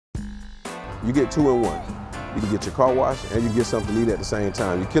You get 2 in 1. You can get your car washed and you get something to eat at the same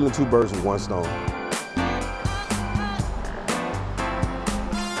time. You're killing 2 birds with 1 stone.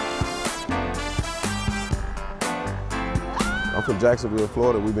 I'm from Jacksonville,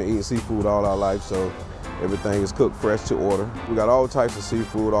 Florida. We've been eating seafood all our life, so everything is cooked fresh to order. We got all types of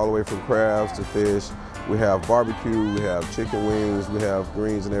seafood, all the way from crabs to fish. We have barbecue, we have chicken wings, we have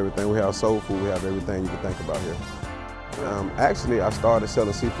greens and everything. We have soul food, we have everything you can think about here. Actually, I started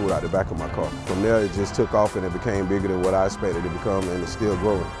selling seafood out the back of my car. From there, it just took off and it became bigger than what I expected it to become, and it's still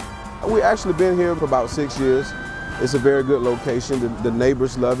growing. We actually been here for about 6 years. It's a very good location. The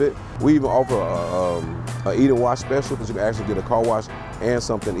neighbors love it. We even offer a eat and wash special, because you can actually get a car wash and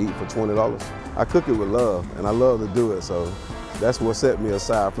something to eat for $20. I cook it with love, and I love to do it, so that's what set me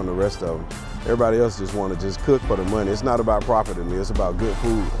aside from the rest of them. Everybody else just want to just cook for the money. It's not about profit to me, it's about good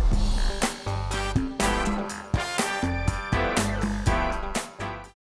food.